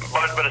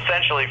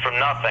essentially from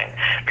nothing,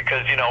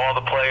 because all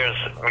the players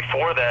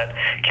before that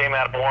came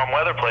out of warm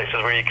weather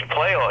places where you could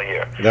play all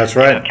year. That's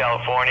right.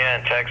 California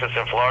and Texas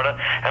and Florida,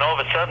 and all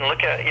of a sudden,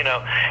 look at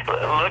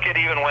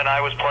even when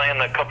I was playing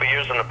a couple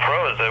years in the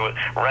pros, there was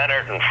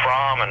Rennert and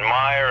Fromm and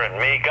Meyer and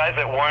me, guys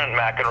that weren't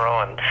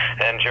McEnroe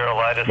and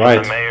Gerolaitis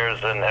and the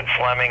Mayers and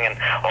Fleming and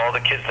all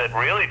the kids that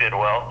really did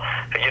well,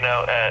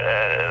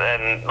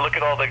 and look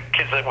at all the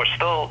kids that were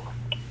still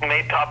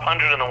made top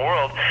 100 in the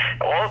world,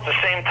 all at the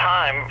same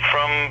time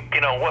from,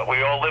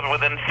 we all lived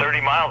within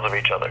 30 miles of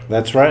each other.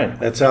 That's right.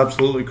 That's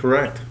absolutely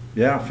correct.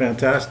 Yeah,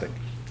 fantastic.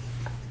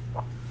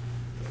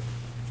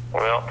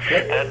 Well,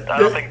 I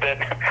don't think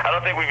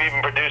we've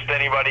even produced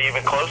anybody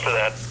even close to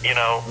that,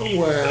 Well,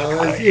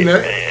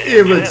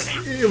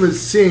 it would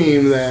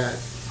seem that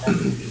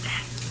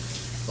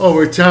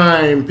over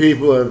time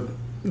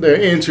their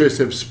interests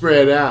have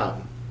spread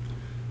out.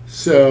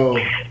 So,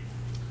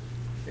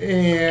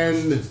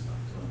 and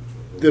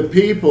the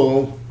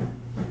people,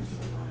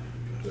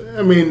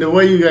 I mean, the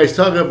way you guys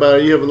talk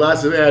about it, you have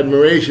lots of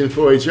admiration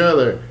for each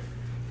other.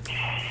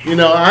 You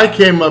know, I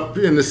came up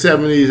in the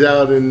 70s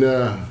out in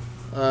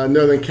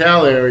Northern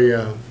Cal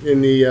area,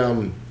 in the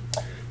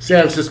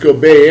San Francisco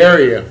Bay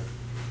Area.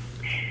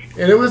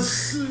 And it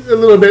was a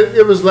little bit,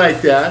 it was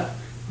like that,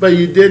 but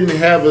you didn't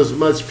have as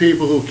much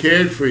people who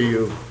cared for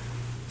you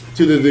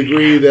to the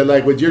degree that,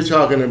 like what you're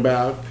talking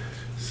about.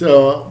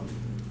 So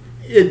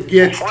it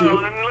gets Well,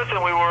 to. and listen,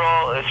 we were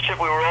all, as Chip,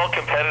 we were all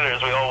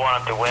competitors. We all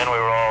wanted to win. We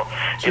were all,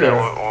 you Sure.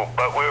 know,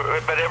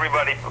 but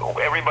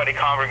everybody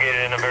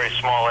congregated in a very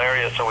small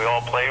area, so we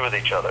all played with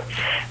each other.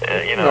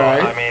 You know,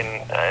 Right. I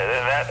mean,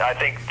 I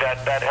think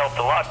that helped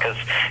a lot because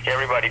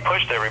everybody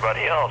pushed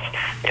everybody else.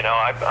 You know,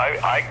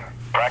 I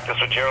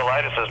practiced with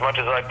Gerolitis as much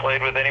as I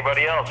played with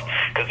anybody else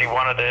because he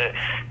wanted to,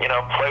 you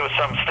know, play with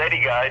some steady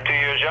guy 2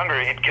 years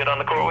younger. He'd get on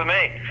the court with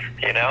me,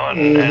 you know,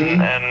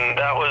 and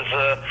that was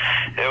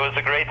it was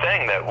a great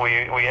thing that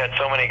we had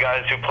so many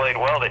guys who played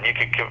well that you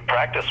could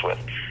practice with.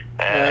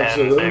 And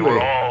Absolutely. they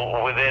were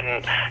all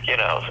within, you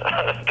know,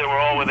 they were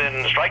all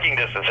within striking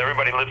distance.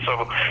 Everybody lived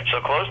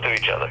so close to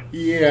each other.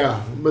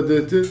 Yeah, but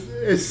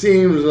it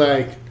seems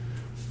like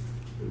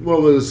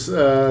what was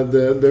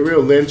the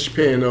real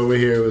linchpin over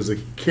here was the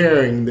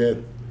caring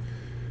that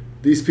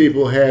these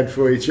people had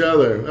for each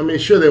other. I mean,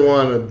 sure, they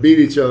want to beat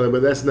each other,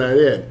 but that's not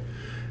it.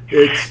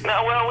 It's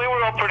No, well, we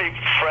were all pretty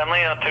friendly,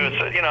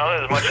 you know,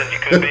 as much as you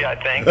could be, I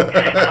think.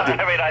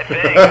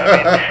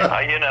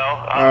 You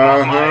know,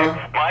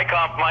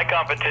 my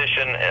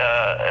competition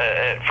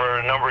for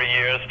a number of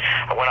years,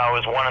 when I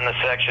was one in the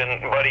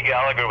section, Buddy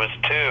Gallagher was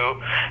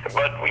two,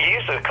 but we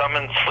used to come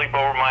and sleep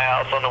over my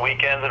house on the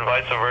weekends and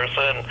vice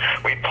versa,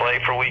 and we'd play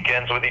for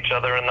weekends with each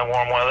other in the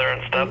warm weather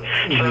and stuff.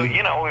 So,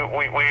 you know,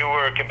 we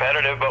were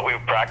competitive, but we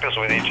practiced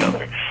with each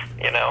other.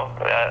 You know,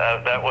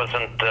 that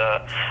wasn't,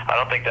 I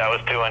don't think that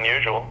was too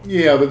unusual.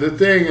 Yeah, but the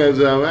thing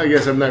is, I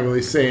guess I'm not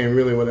really saying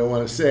really what I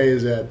want to say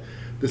is that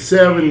the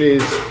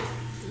 70s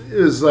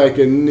is like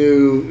a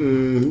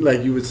new,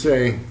 like you would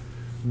say,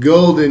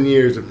 golden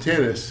years of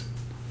tennis.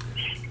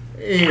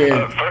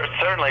 And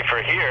Certainly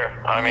for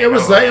here. I mean, it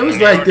was in like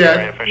New York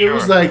area, that. for It sure.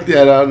 was like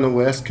that out on the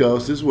West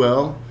Coast as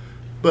well,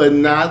 but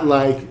not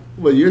like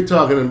what you're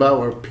talking about,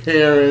 where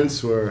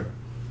parents were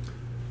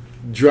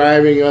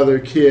driving other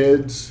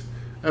kids.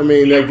 I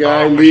mean, that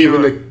guy Oh, for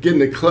leaving, sure. getting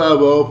the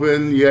club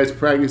open. You guys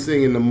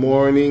practicing in the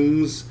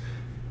mornings,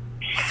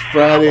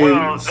 Friday,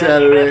 Well,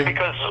 Saturday. that's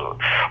because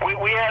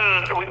we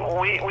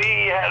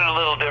had it a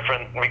little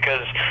different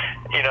because,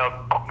 you know,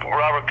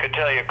 Robert could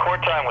tell you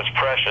court time was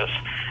precious,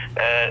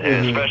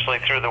 especially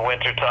through the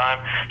winter time.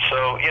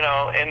 So, you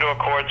know, indoor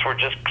courts were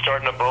just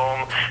starting to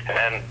boom,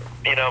 and,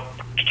 you know,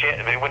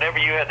 whenever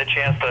you had the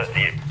chance to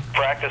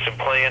practice and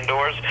play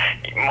indoors,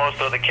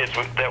 most of the kids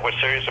that were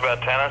serious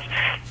about tennis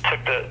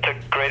took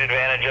great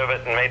advantage of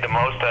it and made the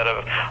most out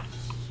of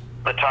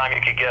the time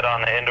you could get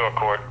on the indoor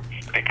court.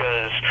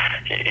 Because,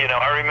 you know,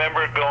 I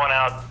remember going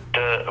out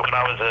when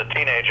I was a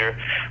teenager,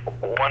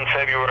 one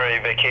February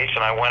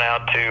vacation, I went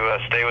out to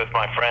stay with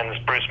my friends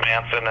Bruce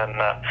Manson and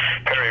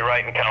Perry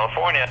Wright in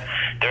California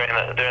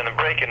during the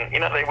break, and you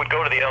know they would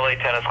go to the LA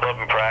Tennis Club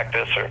and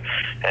practice,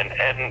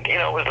 and you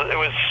know it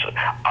was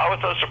I was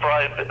so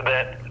surprised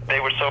that they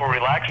were so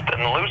relaxed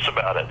and loose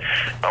about it.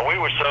 We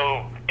were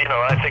so, you know,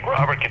 I think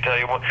Robert could tell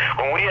you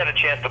when we had a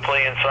chance to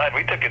play inside,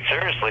 we took it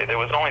seriously. There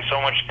was only so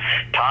much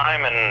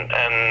time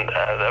and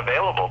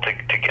available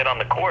to get on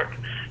the court.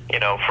 You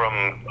know,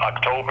 from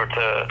October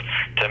to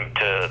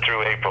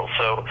through April.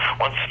 So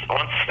once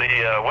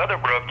the weather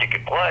broke, you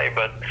could play.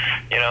 But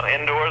you know,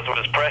 indoors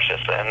was precious,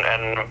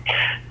 and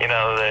you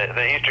know,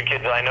 the Eastern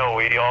kids I know,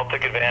 we all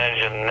took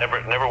advantage and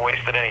never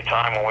wasted any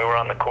time when we were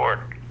on the court.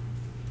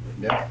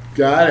 Yeah,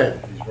 Got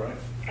it. he's right.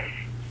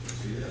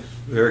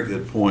 Very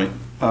good point.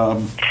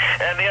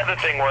 And the other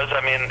thing was,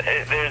 I mean,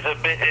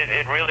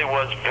 it really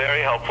was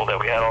very helpful that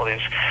we had all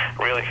these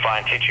really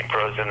fine teaching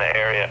pros in the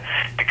area,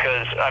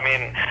 because I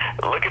mean,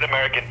 look at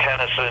American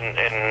tennis in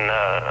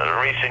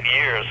recent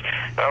years.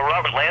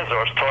 Robert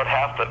Lansdorf taught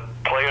half the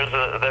players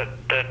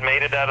that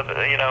made it out of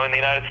in the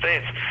United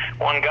States.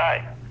 One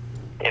guy.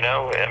 You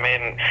know, I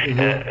mean,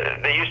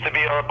 there used to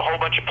be a whole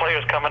bunch of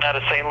players coming out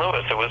of St.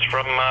 Louis. It was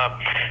from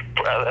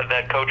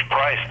that Coach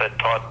Price that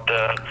taught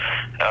the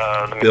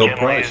Bill McKinleys.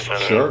 Price, and,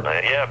 sure.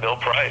 yeah, Bill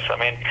Price. I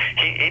mean,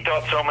 he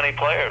taught so many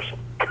players.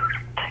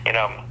 You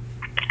know,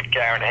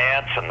 Karen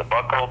Hance and the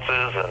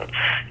Buckholtzes and,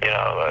 you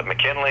know,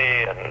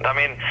 McKinley. And, I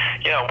mean,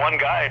 you know, one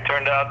guy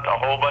turned out a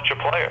whole bunch of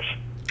players.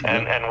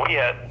 And we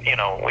had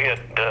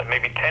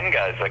maybe 10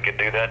 guys that could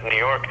do that in New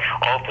York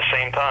all at the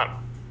same time.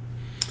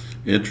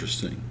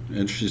 Interesting.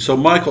 So,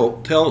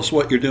 Michael, tell us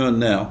what you're doing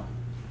now.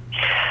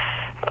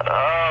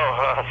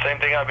 Same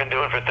thing I've been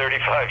doing for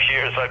 35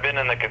 years. I've been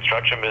in the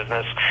construction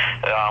business.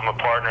 I'm a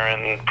partner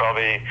in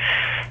probably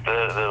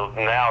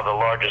now the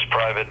largest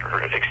private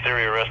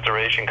exterior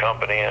restoration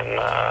company in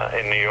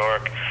New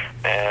York,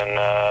 and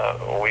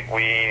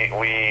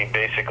we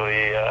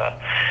basically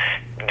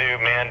do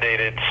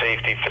mandated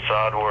safety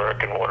facade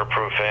work and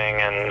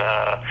waterproofing and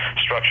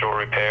structural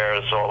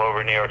repairs all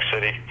over New York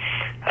City.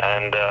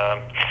 and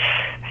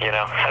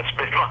that's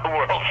been my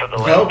world for the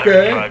last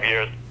 35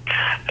 years.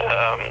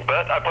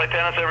 But I play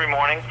tennis every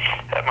morning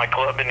at my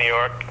club in New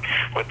York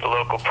with the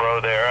local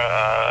pro there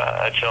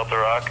at Shelter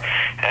Rock,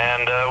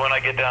 and when I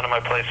get down to my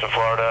place in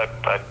Florida,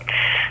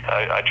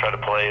 I try to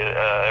play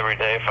every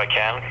day if I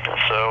can.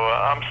 So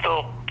I'm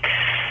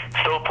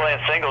still playing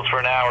singles for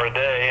an hour a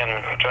day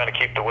and trying to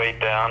keep the weight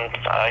down.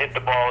 I hit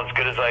the ball as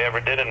good as I ever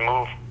did and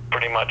move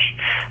pretty much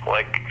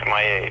like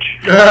my age.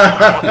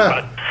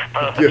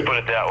 Let's put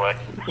it that way.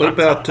 What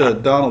about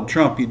Donald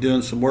Trump? You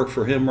doing some work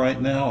for him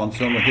right now on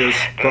some of his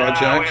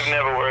projects? No,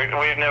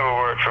 we've never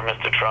worked for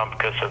Mr. Trump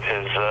because of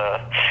his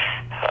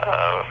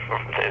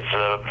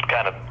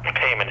kind of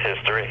payment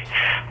history.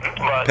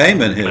 But,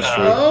 payment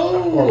history.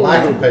 Or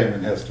lack of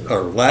payment history.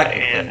 Or lack of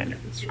payment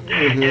history.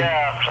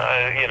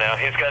 Yeah, he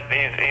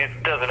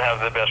doesn't have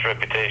the best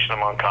reputation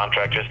among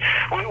contractors.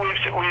 We've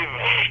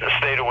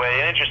stayed away.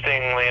 And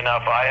interestingly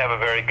enough, I have a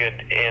very good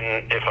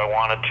in if I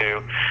wanted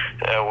to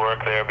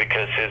work there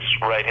because his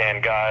right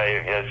hand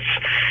guy is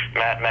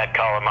Matt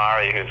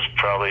Calamari, who's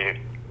probably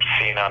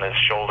seen on his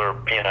shoulder,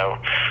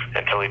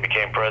 until he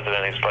became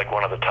president. He's like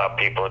one of the top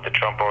people at the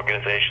Trump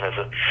Organization.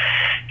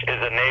 Is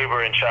a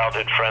neighbor and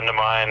childhood friend of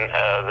mine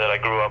that I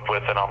grew up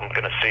with, and I'm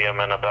going to see him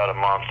in about a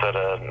month at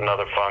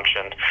another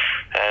function.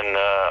 And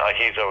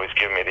he's always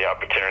given me the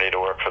opportunity to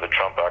work for the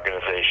Trump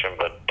Organization,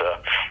 but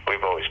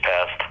we've always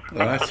passed.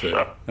 I see.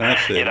 I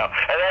see. And that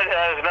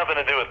has nothing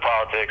to do with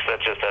politics.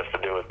 That just has to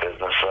do with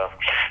business. So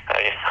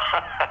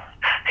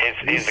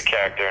he's a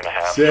character and a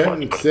half.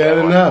 Said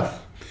enough.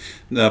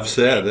 Enough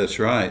said, that's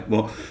right.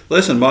 Well,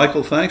 listen,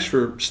 Michael, thanks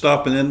for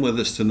stopping in with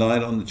us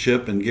tonight on the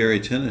Chip and Gary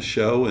Tennis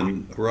Show,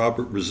 and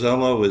Robert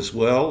Rosello as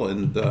well.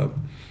 And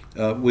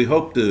we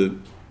hope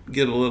to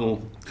get a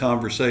little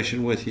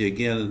conversation with you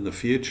again in the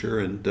future,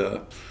 and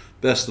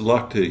best of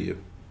luck to you.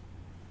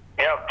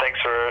 Yeah, thanks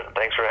for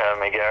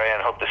having me, Gary,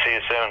 and hope to see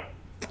you soon.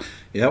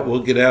 Yeah,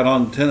 we'll get out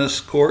on the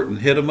tennis court and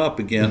hit them up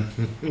again.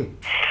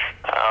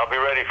 I'll be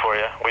ready for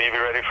you. Will you be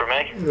ready for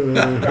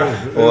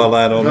me? Well,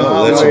 I don't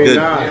know. That's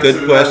a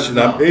good question.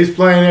 He's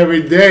playing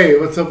every day.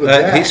 What's up with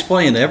that? He's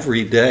playing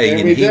every day, Every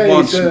and he day,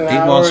 wants he said an he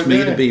hour wants a me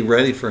day. to be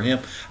ready for him.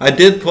 I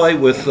did play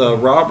with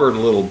Robert a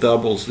little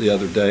doubles the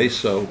other day,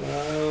 so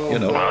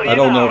Well, I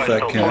don't know if I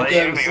that still counts.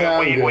 play. Doesn't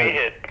sound We good.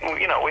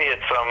 hit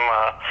some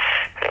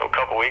a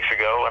couple weeks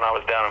ago when I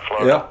was down in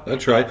Florida. Yeah,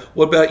 that's right.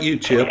 What about you,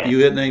 Chip? You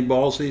hitting any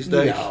balls these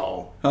days?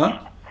 No. Huh?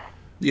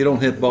 You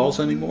don't hit balls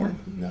anymore?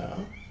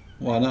 No.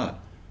 Why not?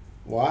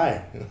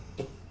 Why?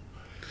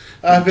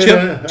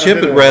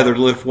 Chip would rather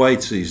lift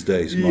weights these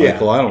days,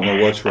 Michael. Yeah. I don't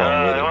know what's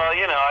wrong with him. Well,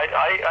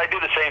 I do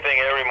the same thing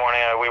every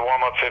morning. We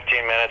warm up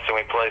 15 minutes and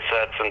we play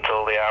sets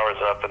until the hour's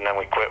up, and then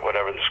we quit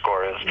whatever the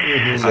score is.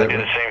 I do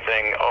the same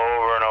thing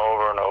over and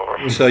over and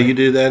over. So you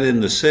do that in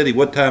the city.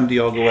 What time do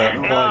y'all go out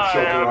and play?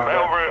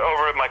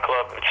 Over at my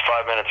club. It's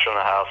 5 minutes from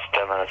the house,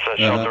 10 minutes. At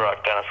Shelter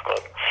Rock Tennis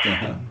Club.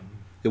 Uh-huh.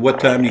 At what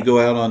time you go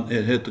out on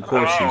and hit the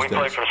course We these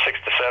play days? from 6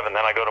 to 7.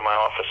 Then I go to my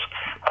office.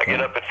 I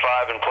get up at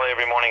 5 and play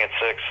every morning at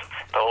 6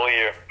 the whole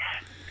year.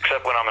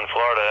 Except when I'm in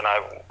Florida and I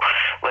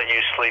let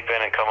you sleep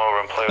in and come over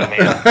and play with me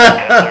at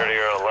 10:30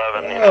 or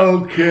 11.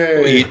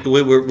 Okay.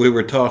 We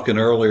were talking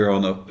earlier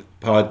on the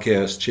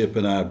podcast, Chip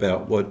and I,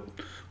 about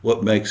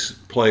what makes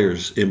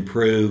players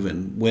improve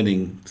and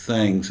winning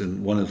things.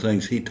 And one of the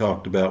things he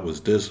talked about was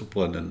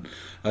discipline. And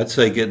I'd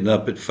say getting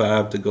up at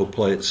 5 to go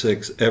play at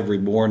 6 every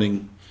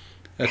morning,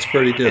 that's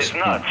pretty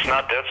disciplined. It's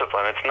not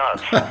discipline. It's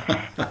nuts.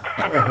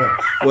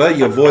 Well,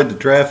 you avoid the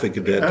traffic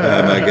at that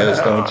time, I guess,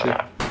 don't you?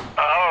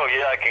 Oh,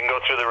 yeah, I can go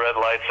through the red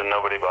lights and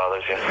nobody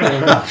bothers you.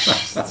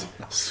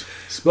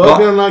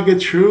 Spoken like a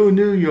true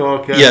New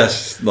Yorker.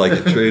 Yes, like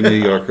a true New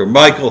Yorker.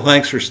 Michael,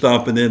 thanks for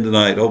stopping in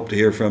tonight. Hope to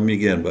hear from you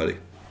again, buddy.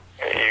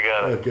 You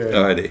got it. Okay.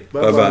 All righty.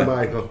 Bye-bye, Bye-bye.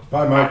 Michael.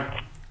 Bye, Mike.